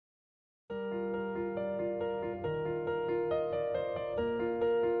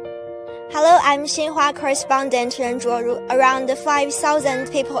Hello, I'm Xinhua correspondent Ren Zhuoru. Around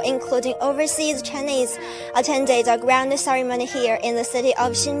 5,000 people, including overseas Chinese, attended a grand ceremony here in the city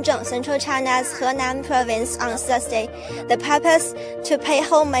of Xinzheng, central China's Henan province on Thursday. The purpose? To pay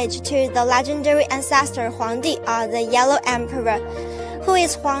homage to the legendary ancestor Huangdi, or the Yellow Emperor. Who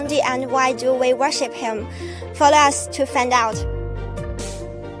is Huangdi and why do we worship him? Follow us to find out.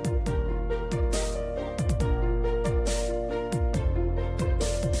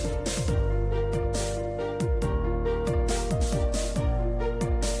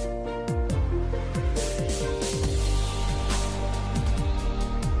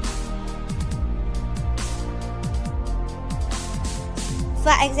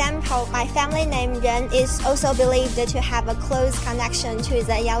 For example, my family name Ren is also believed to have a close connection to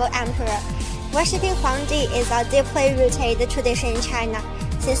the Yellow Emperor. Worshipping Huangdi is a deeply rooted tradition in China.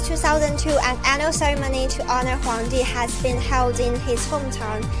 Since 2002, an annual ceremony to honor Huangdi has been held in his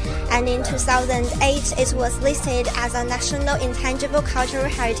hometown, and in 2008 it was listed as a National Intangible Cultural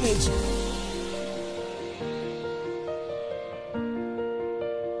Heritage.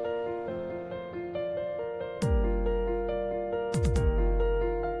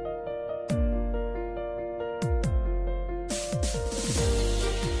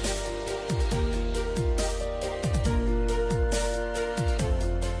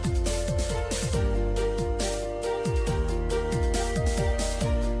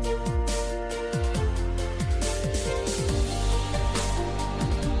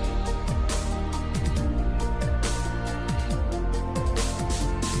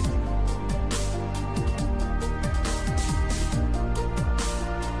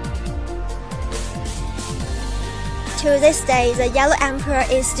 To this day, the Yellow Emperor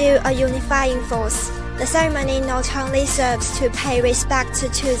is still a unifying force. The ceremony not only serves to pay respect to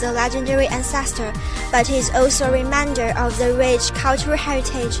the legendary ancestor, but is also a reminder of the rich cultural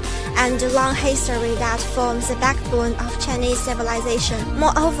heritage and long history that forms the backbone of Chinese civilization.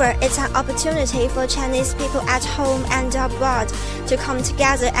 Moreover, it's an opportunity for Chinese people at home and abroad to come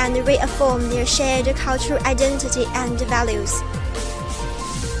together and reaffirm their shared cultural identity and values.